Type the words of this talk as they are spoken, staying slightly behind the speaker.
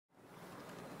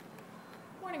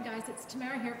Morning guys, it's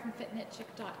Tamara here from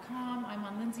fitknitchick.com. I'm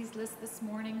on Lindsay's list this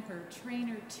morning, her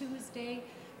Trainer Tuesday,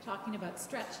 talking about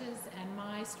stretches, and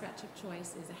my stretch of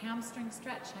choice is a hamstring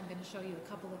stretch. I'm going to show you a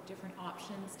couple of different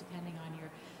options depending on your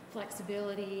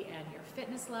flexibility and your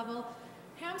fitness level.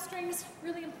 Hamstrings,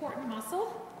 really important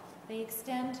muscle. They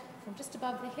extend from just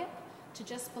above the hip to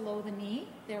just below the knee.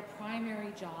 Their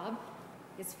primary job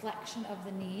is flexion of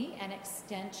the knee and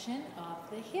extension of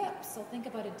the hip. So think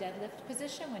about a deadlift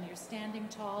position when you're standing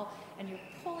tall and you're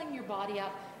pulling your body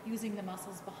up using the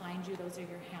muscles behind you. Those are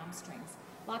your hamstrings.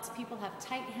 Lots of people have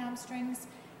tight hamstrings,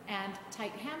 and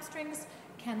tight hamstrings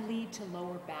can lead to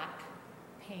lower back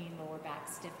pain, lower back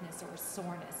stiffness, or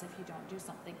soreness if you don't do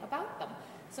something about them.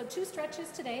 So 2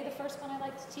 stretches today. The first one I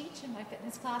like to teach in my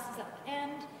fitness classes at the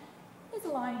end is a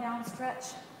lying down stretch.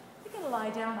 You're going to lie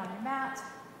down on your mat.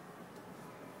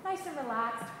 Nice and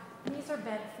relaxed, knees are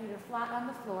bent, feet are flat on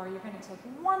the floor. You're going to take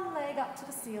one leg up to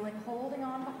the ceiling, holding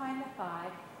on behind the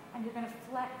thigh, and you're going to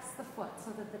flex the foot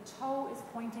so that the toe is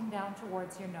pointing down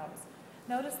towards your nose.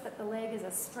 Notice that the leg is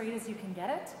as straight as you can get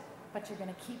it, but you're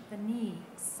going to keep the knee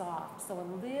soft. So a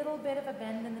little bit of a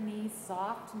bend in the knee,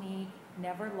 soft knee,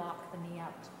 never lock the knee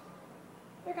out.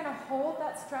 You're going to hold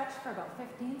that stretch for about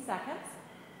 15 seconds.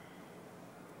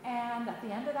 And at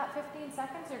the end of that 15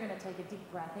 seconds, you're going to take a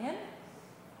deep breath in.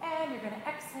 And you're going to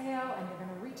exhale, and you're going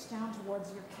to reach down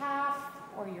towards your calf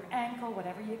or your ankle,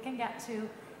 whatever you can get to,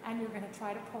 and you're going to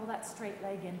try to pull that straight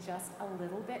leg in just a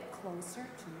little bit closer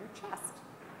to your chest.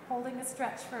 Holding the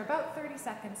stretch for about 30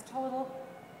 seconds total,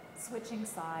 switching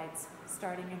sides,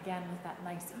 starting again with that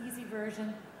nice easy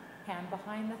version, hand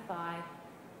behind the thigh,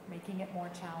 making it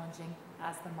more challenging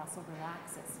as the muscle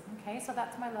relaxes. Okay, so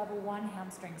that's my level 1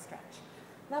 hamstring stretch.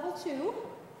 Level 2,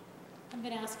 I'm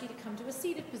going to ask you to come to a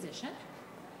seated position.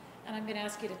 And I'm going to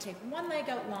ask you to take one leg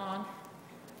out long,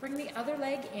 bring the other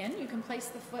leg in. You can place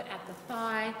the foot at the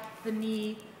thigh, the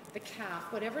knee, the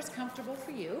calf, whatever's comfortable for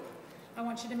you. I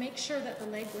want you to make sure that the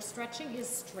leg we're stretching is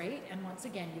straight, and once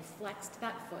again, you've flexed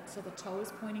that foot so the toe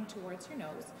is pointing towards your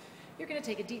nose. You're going to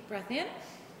take a deep breath in,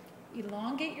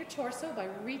 elongate your torso by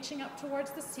reaching up towards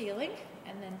the ceiling,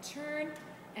 and then turn,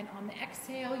 and on the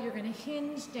exhale, you're going to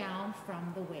hinge down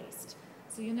from the waist.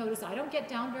 So you notice I don't get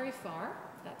down very far.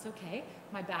 That's okay.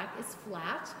 My back is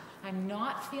flat. I'm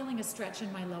not feeling a stretch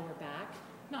in my lower back,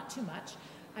 not too much.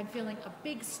 I'm feeling a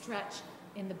big stretch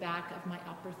in the back of my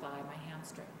upper thigh, my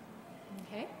hamstring.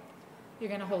 Okay? You're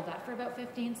going to hold that for about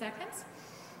 15 seconds.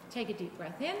 Take a deep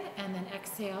breath in and then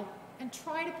exhale, and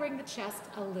try to bring the chest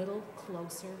a little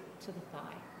closer to the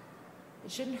thigh.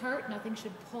 It shouldn't hurt. Nothing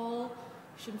should pull.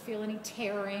 You shouldn't feel any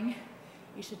tearing.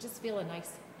 You should just feel a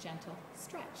nice, gentle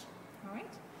stretch. All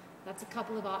right? That's a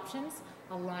couple of options,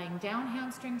 a lying down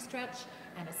hamstring stretch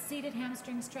and a seated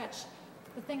hamstring stretch.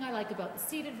 The thing I like about the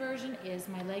seated version is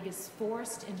my leg is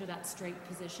forced into that straight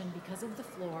position because of the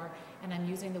floor, and I'm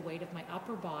using the weight of my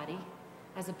upper body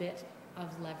as a bit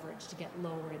of leverage to get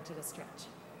lower into the stretch.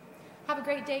 Have a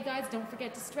great day, guys. Don't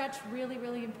forget to stretch. Really,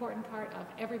 really important part of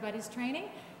everybody's training.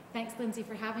 Thanks, Lindsay,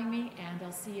 for having me, and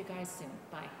I'll see you guys soon.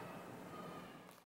 Bye.